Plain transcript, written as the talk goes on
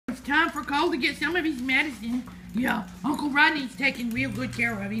for cold to get some of his medicine. Yeah, Uncle Rodney's taking real good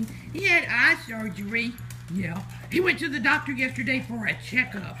care of him. He had eye surgery. Yeah, he went to the doctor yesterday for a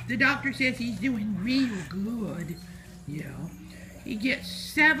checkup. The doctor says he's doing real good. Yeah, he gets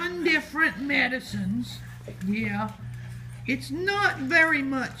 7 different medicines. Yeah, it's not very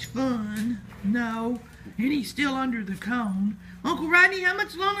much fun. No, and he's still under the cone. Uncle Rodney, how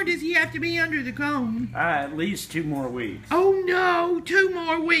much longer does he have to be under the cone? At least 2 more weeks. Oh no, 2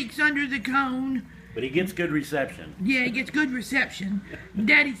 more weeks under the cone. But he gets good reception. Yeah, he gets good reception.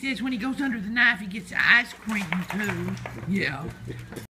 Daddy says when he goes under the knife, he gets ice cream too. Yeah.